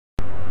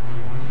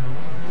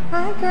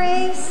Hi,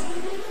 Grace.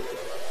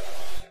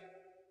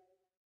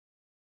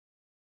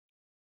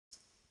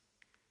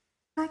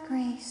 Hi,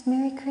 Grace.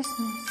 Merry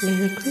Christmas.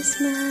 Merry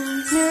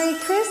Christmas. Merry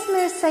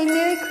Christmas. Say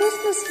Merry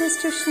Christmas,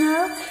 Mr.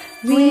 Snow.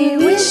 We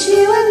wish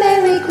you a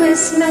Merry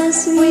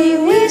Christmas. We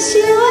wish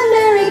you a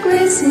Merry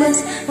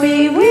Christmas.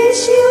 We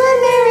wish you a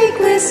Merry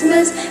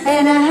Christmas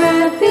and a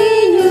Happy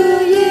New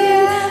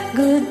Year.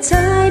 Good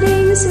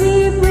tidings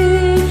we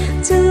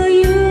bring to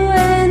you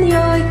and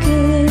your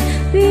kid.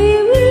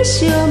 We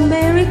wish you a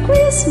Merry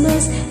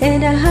Christmas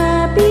and a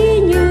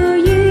Happy New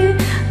Year.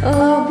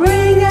 Oh,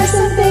 bring us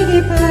some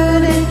figgy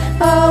pudding.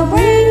 Oh,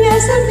 bring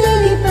us some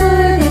figgy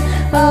pudding.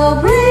 Oh,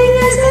 bring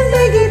us some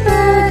figgy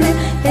pudding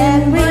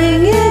and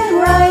bring it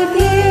right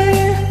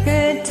here.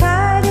 Good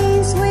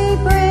tidings we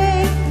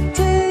bring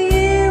to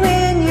you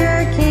and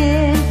your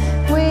kin.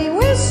 We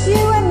wish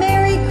you a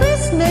Merry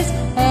Christmas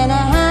and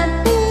a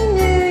Happy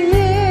New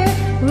Year.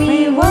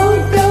 We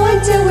won't go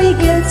until we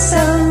get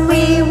some.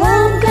 We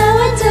won't go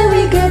until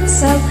we get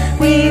some.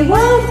 We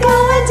won't go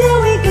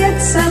until we get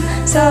some.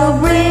 So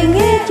bring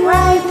it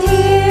right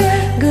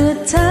here.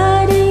 Good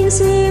tidings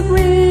we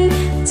bring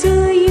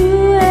to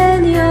you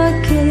and your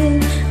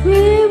kid.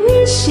 We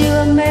wish you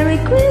a Merry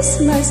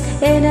Christmas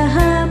and a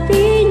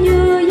Happy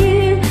New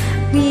Year.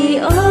 We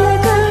all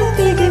like our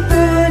figgy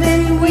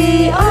pudding.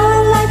 We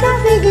all like our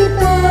figgy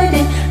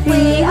pudding.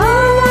 We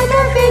all like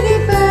our figgy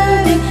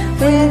pudding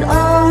with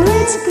all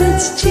its good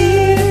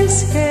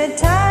cheers. Good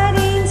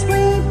tidings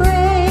we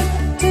bring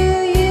to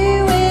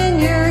you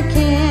and your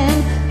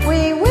kin.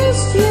 We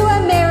wish you a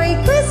Merry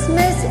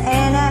Christmas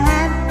and a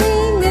Happy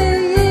New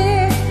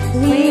Year.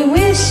 We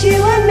wish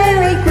you a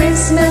Merry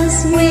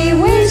Christmas. We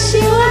wish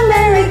you a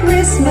Merry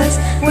Christmas.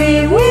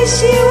 We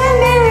wish you a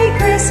Merry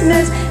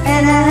Christmas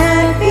and a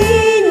Happy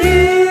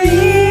New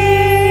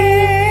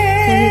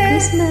Year. Merry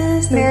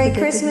Christmas. Merry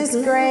Christmas,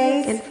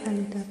 Grace. And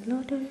find the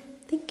uploader.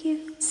 Thank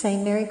you.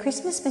 Say Merry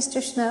Christmas,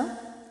 Mr. Snow.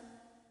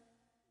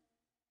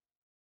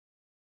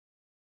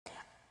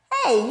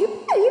 Hey,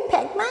 you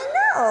pecked my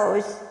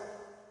nose.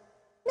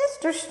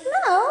 Mr.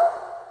 Snow?